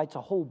God writes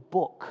a whole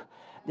book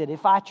that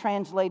if I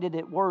translated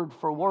it word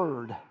for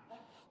word,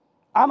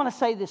 I'm going to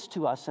say this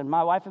to us, and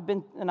my wife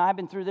and I have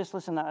been through this.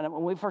 Listen,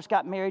 when we first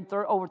got married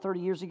over 30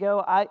 years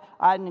ago, I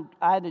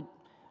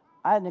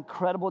had an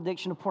incredible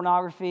addiction to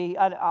pornography.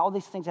 All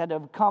these things I had to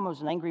overcome. I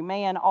was an angry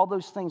man. All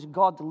those things,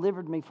 God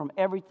delivered me from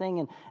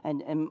everything.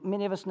 And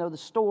many of us know the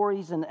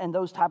stories and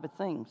those type of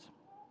things.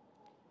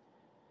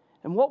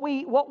 And what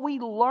we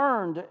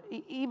learned,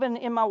 even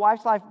in my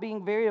wife's life,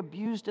 being very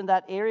abused in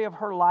that area of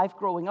her life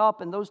growing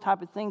up and those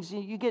type of things,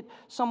 you get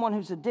someone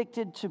who's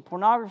addicted to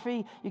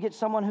pornography, you get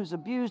someone who's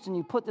abused, and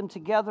you put them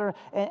together,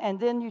 and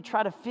then you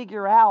try to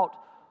figure out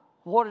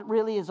what it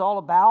really is all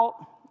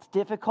about. It's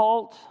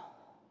difficult.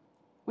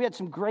 We had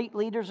some great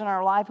leaders in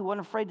our life who weren't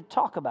afraid to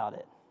talk about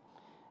it.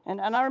 And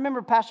I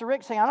remember Pastor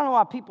Rick saying, I don't know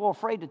why people are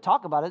afraid to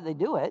talk about it. They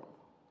do it.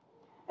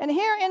 And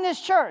here in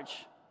this church,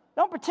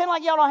 don't pretend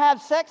like y'all don't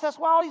have sex. That's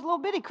why all these little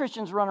bitty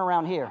Christians run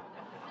around here.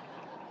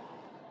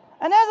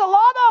 And there's a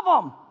lot of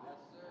them.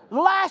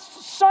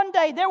 Last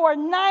Sunday, there were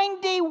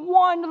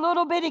 91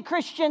 little bitty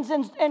Christians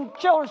in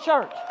children's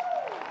church.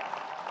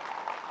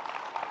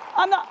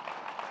 I'm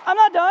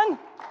not done.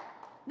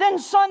 Then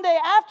Sunday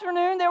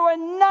afternoon, there were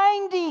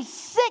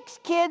 96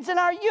 kids in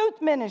our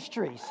youth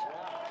ministries.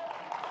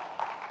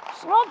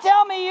 So don't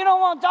tell me you don't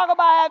want to talk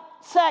about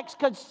sex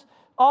because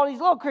all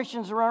these little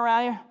Christians are running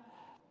around here.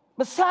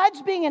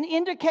 Besides being an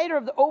indicator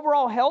of the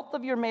overall health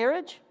of your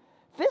marriage,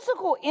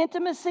 physical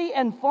intimacy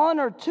and fun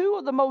are two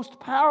of the most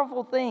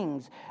powerful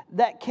things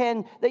that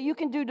you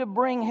can do to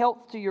bring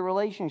health to your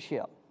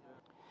relationship.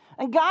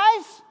 And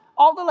guys,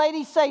 all the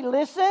ladies say,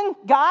 listen,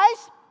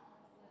 guys.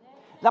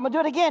 I'm going to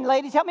do it again.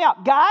 Ladies, help me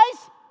out. Guys,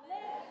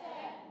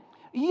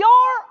 listen. Your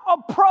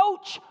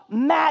approach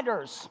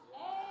matters.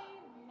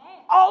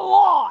 Amen. A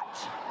lot.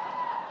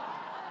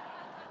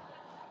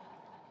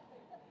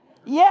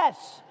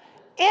 Yes,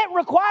 it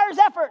requires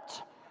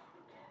effort.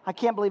 I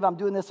can't believe I'm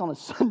doing this on a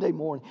Sunday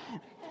morning.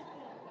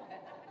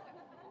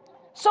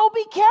 So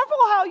be careful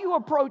how you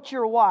approach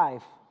your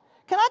wife.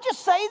 Can I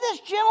just say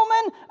this,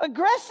 gentlemen?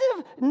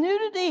 Aggressive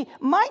nudity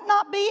might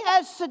not be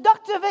as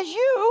seductive as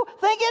you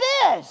think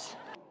it is.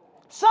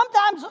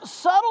 Sometimes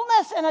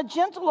subtleness and a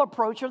gentle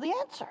approach are the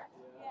answer.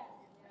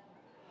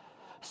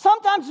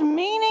 Sometimes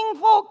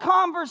meaningful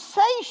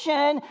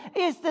conversation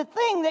is the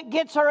thing that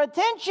gets her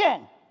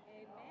attention.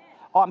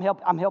 Oh,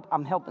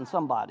 I'm helping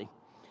somebody.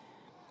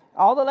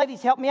 All the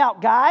ladies, help me out.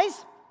 Guys,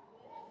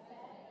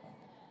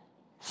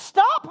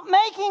 stop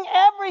making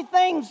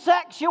everything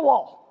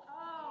sexual.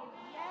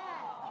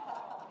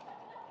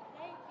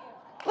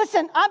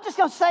 Listen, I'm just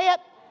going to say it.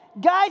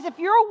 Guys, if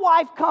your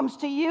wife comes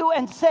to you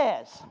and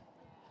says,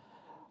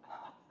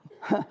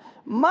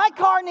 my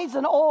car needs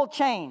an oil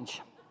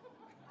change,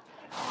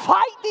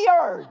 fight the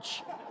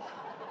urge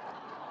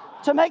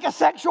to make a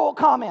sexual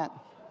comment.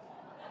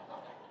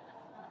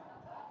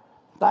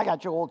 I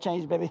got your oil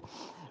change, baby.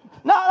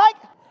 No, like,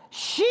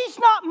 she's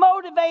not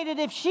motivated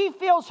if she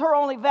feels her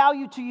only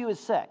value to you is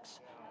sex.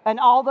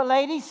 And all the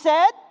ladies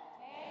said,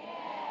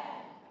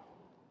 amen.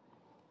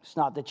 It's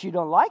not that you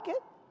don't like it.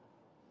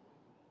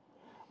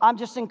 I'm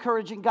just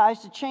encouraging guys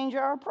to change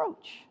our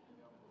approach.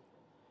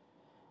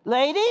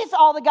 Ladies,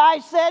 all the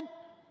guys said,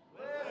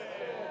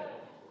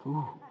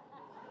 ooh.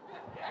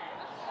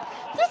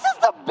 This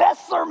is the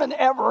best sermon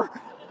ever.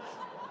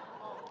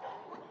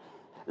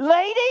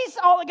 Ladies,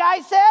 all the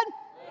guys said,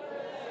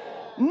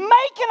 make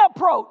an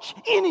approach,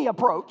 any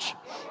approach.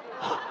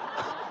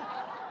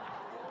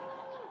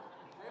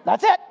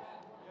 That's it.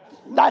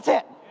 That's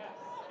it.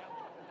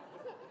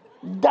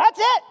 That's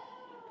it.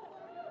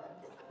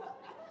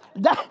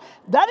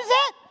 That is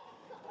it.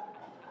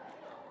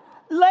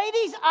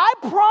 Ladies, I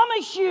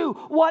promise you,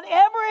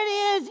 whatever it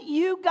is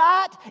you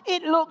got,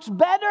 it looks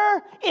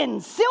better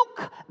in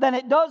silk than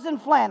it does in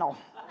flannel.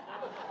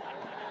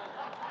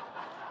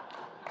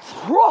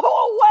 Throw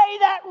away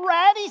that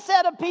ratty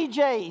set of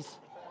PJs.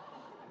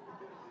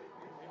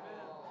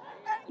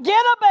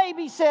 Get a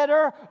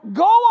babysitter,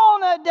 go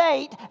on a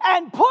date,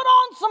 and put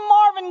on some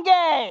Marvin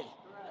Gaye.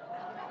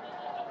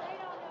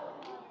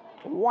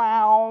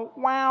 Wow,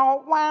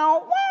 wow,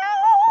 wow, wow.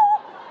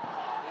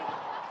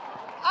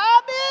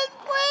 I've been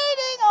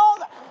waiting on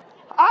that.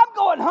 I'm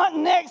going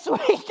hunting next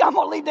week. I'm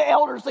going to leave the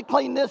elders to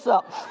clean this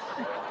up.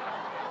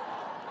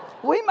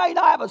 We may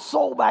not have a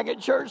soul back at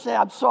church.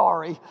 I'm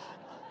sorry.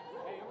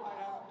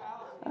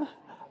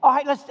 All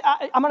right,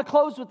 I'm going to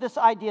close with this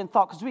idea and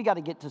thought because we got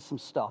to get to some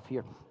stuff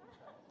here.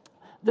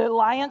 The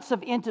alliance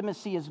of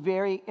intimacy is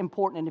very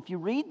important. And if you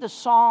read the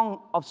Song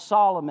of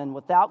Solomon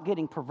without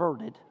getting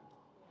perverted,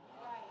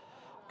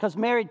 because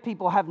married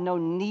people have no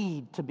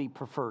need to be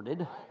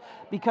perverted.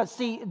 Because,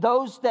 see,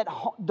 those that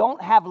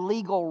don't have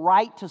legal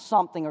right to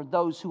something are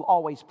those who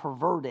always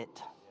pervert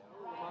it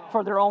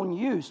for their own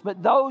use.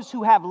 But those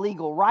who have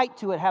legal right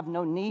to it have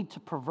no need to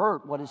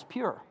pervert what is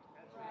pure.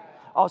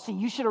 Oh, see,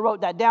 you should have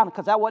wrote that down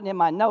because that wasn't in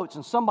my notes,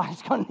 and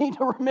somebody's going to need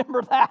to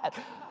remember that.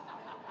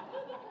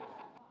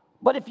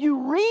 But if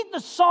you read the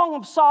Song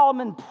of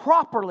Solomon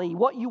properly,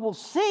 what you will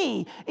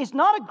see is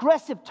not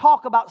aggressive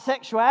talk about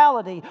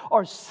sexuality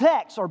or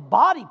sex or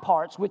body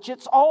parts, which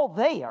it's all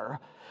there.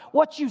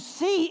 What you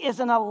see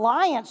is an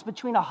alliance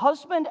between a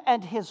husband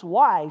and his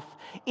wife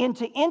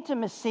into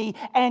intimacy,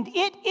 and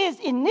it is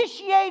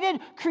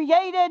initiated,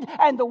 created,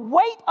 and the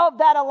weight of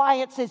that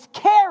alliance is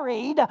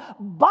carried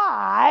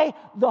by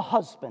the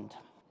husband.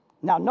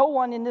 Now, no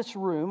one in this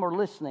room or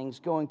listening is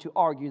going to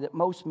argue that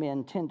most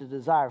men tend to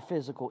desire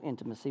physical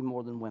intimacy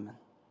more than women.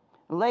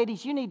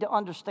 Ladies, you need to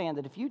understand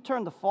that if you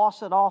turn the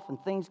faucet off and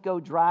things go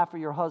dry for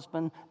your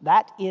husband,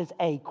 that is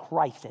a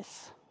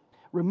crisis.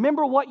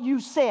 Remember what you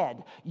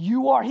said.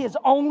 You are his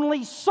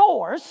only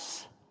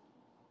source,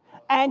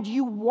 and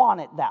you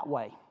want it that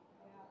way.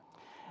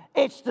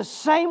 It's the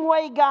same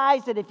way,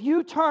 guys, that if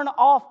you turn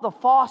off the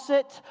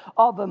faucet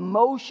of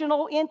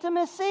emotional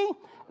intimacy,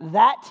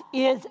 that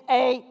is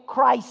a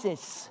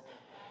crisis.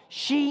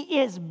 She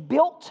is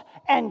built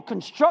and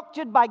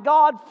constructed by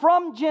God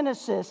from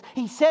Genesis.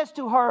 He says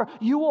to her,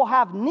 you will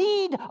have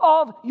need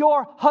of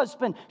your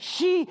husband.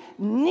 She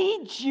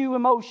needs you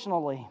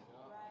emotionally.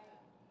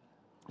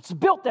 It's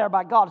built there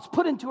by God. It's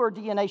put into her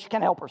DNA. She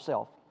can't help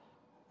herself.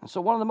 And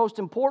so one of the most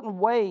important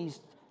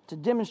ways to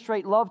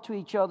demonstrate love to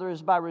each other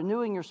is by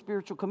renewing your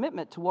spiritual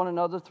commitment to one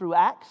another through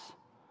acts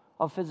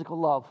of physical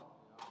love.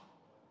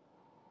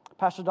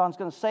 Pastor Don's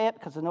going to say it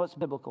because I know it's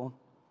biblical.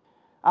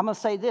 I'm going to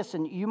say this,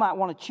 and you might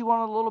want to chew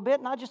on it a little bit,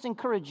 and I just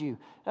encourage you.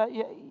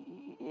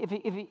 If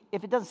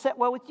it doesn't sit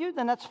well with you,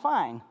 then that's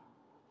fine.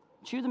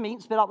 Chew the meat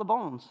and spit out the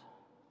bones.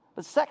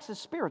 But sex is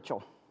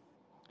spiritual.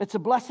 It's a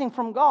blessing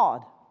from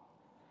God.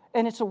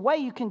 And it's a way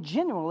you can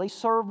genuinely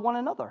serve one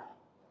another.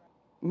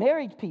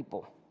 Married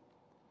people,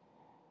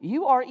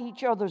 you are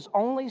each other's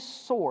only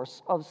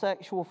source of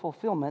sexual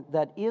fulfillment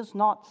that is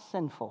not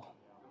sinful.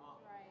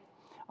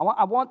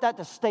 I want that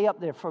to stay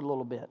up there for a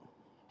little bit.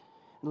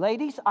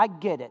 Ladies, I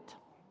get it.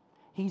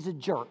 He's a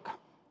jerk.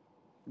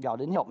 God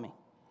didn't help me.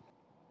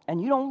 And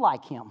you don't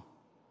like him.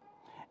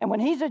 And when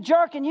he's a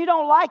jerk and you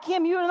don't like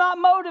him, you're not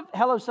motivated.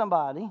 Hello,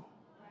 somebody.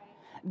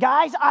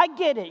 Guys, I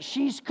get it.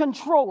 She's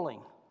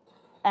controlling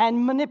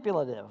and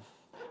manipulative.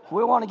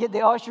 We want to get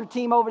the usher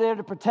team over there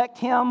to protect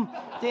him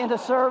at the end of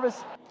service.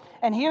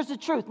 And here's the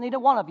truth. Neither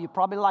one of you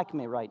probably like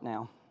me right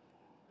now.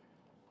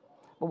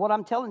 But what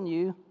I'm telling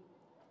you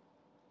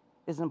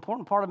is an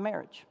important part of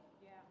marriage.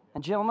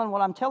 And gentlemen,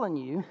 what I'm telling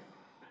you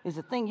is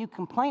the thing you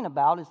complain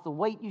about is the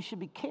weight you should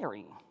be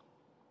carrying.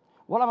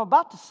 What I'm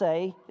about to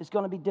say is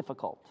going to be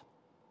difficult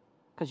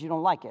because you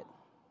don't like it.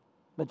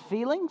 But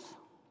feelings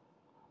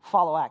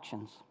follow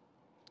actions.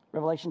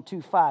 Revelation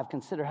 2:5,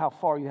 consider how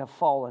far you have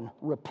fallen.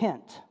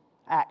 Repent,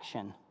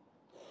 action,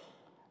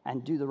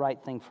 and do the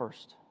right thing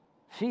first.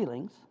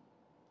 Feelings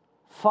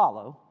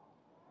follow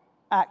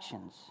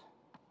actions.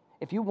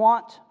 If you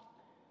want,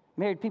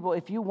 married people,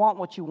 if you want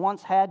what you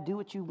once had, do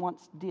what you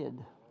once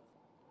did.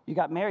 You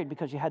got married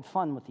because you had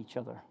fun with each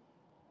other.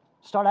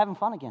 Start having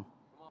fun again.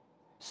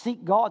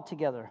 Seek God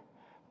together.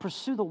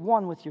 Pursue the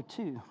one with your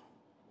two.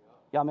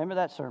 Y'all remember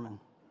that sermon?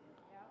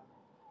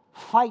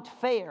 Fight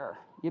fair.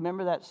 You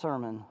remember that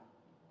sermon?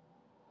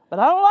 But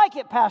I don't like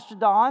it, Pastor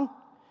Don.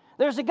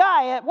 There's a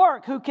guy at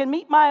work who can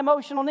meet my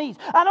emotional needs.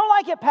 I don't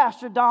like it,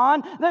 Pastor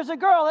Don. There's a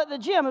girl at the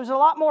gym who's a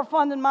lot more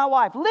fun than my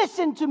wife.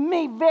 Listen to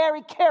me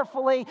very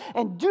carefully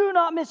and do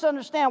not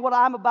misunderstand what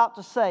I'm about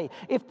to say.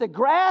 If the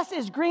grass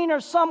is greener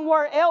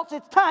somewhere else,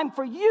 it's time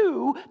for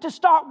you to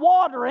start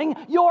watering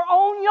your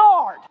own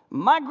yard.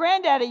 My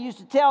granddaddy used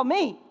to tell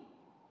me,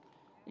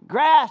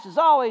 grass is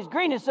always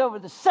greenest over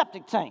the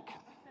septic tank.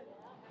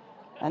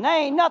 And there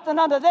ain't nothing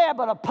under there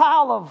but a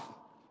pile of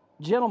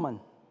gentlemen.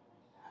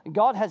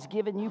 God has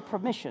given you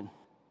permission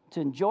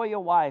to enjoy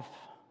your wife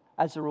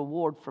as a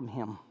reward from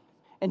Him.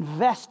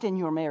 Invest in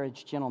your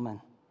marriage,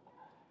 gentlemen.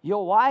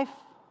 Your wife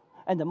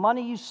and the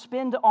money you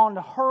spend on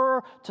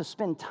her to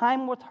spend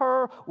time with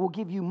her will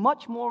give you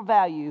much more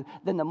value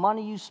than the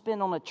money you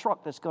spend on a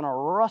truck that's going to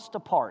rust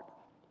apart.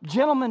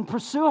 Gentlemen,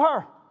 pursue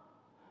her.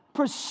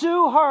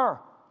 Pursue her.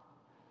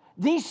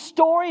 These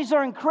stories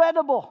are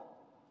incredible.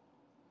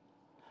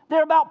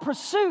 They're about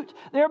pursuit.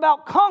 They're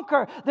about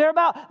conquer. They're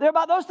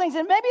about those things.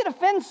 And maybe it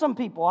offends some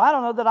people. I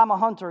don't know that I'm a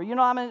hunter.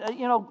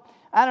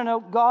 I don't know.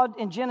 God,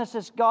 in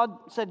Genesis, God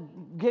said,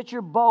 get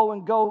your bow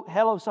and go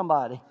hello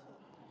somebody.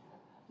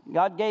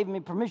 God gave me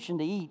permission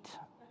to eat.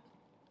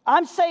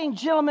 I'm saying,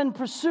 gentlemen,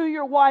 pursue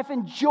your wife.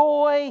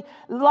 Enjoy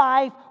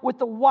life with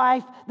the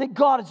wife that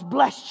God has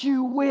blessed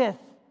you with.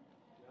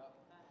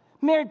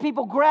 Married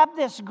people, grab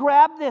this.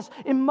 Grab this.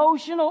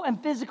 Emotional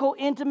and physical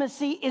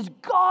intimacy is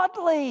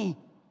godly.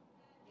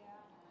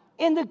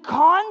 In the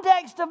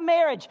context of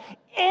marriage,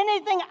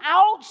 anything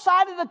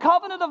outside of the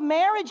covenant of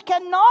marriage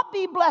cannot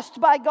be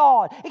blessed by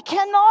God. It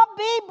cannot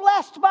be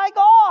blessed by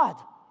God.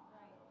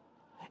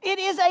 It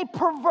is a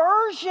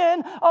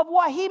perversion of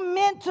what He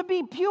meant to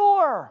be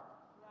pure.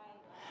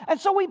 And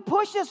so we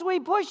push this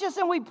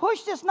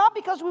not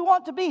because we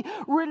want to be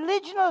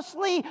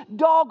religiously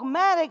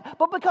dogmatic,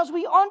 but because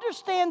we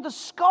understand the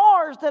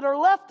scars that are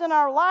left in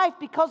our life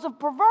because of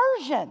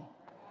perversion.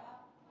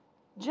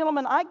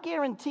 Gentlemen, I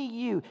guarantee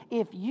you,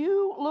 if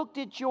you looked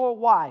at your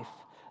wife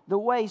the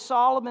way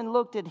Solomon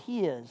looked at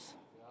his,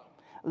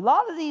 a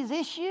lot of these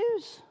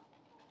issues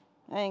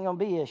ain't going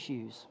to be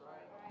issues.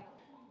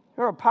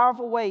 There are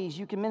powerful ways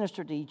you can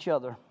minister to each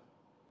other.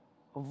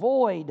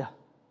 Avoid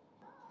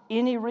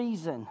any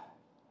reason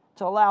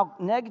to allow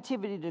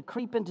negativity to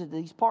creep into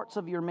these parts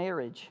of your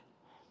marriage.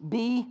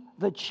 Be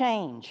the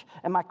change.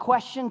 And my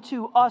question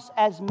to us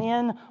as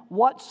men,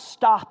 what's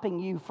stopping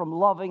you from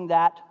loving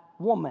that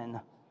woman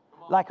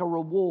like a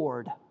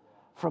reward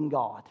from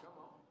God?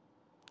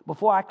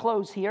 Before I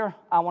close here,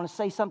 I want to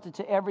say something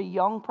to every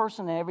young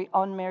person and every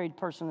unmarried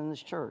person in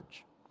this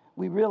church.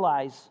 We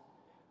realize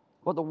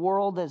what the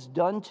world has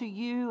done to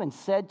you and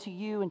said to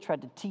you and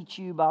tried to teach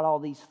you about all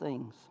these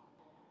things.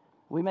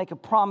 We make a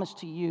promise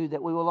to you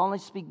that we will only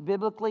speak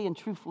biblically and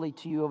truthfully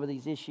to you over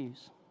these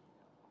issues.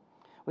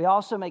 We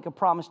also make a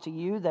promise to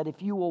you that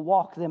if you will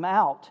walk them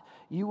out,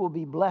 you will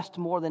be blessed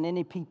more than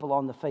any people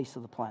on the face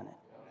of the planet.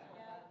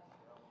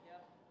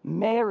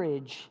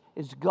 Marriage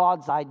is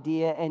God's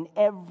idea, and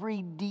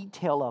every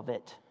detail of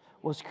it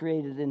was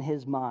created in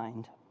His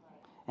mind.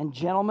 And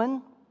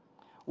gentlemen,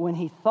 when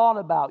He thought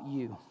about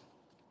you,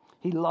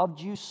 He loved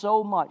you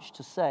so much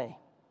to say,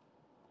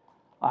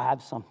 I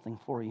have something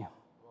for you.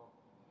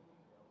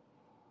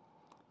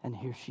 And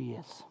here she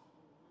is.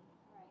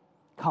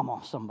 Come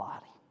on,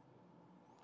 somebody.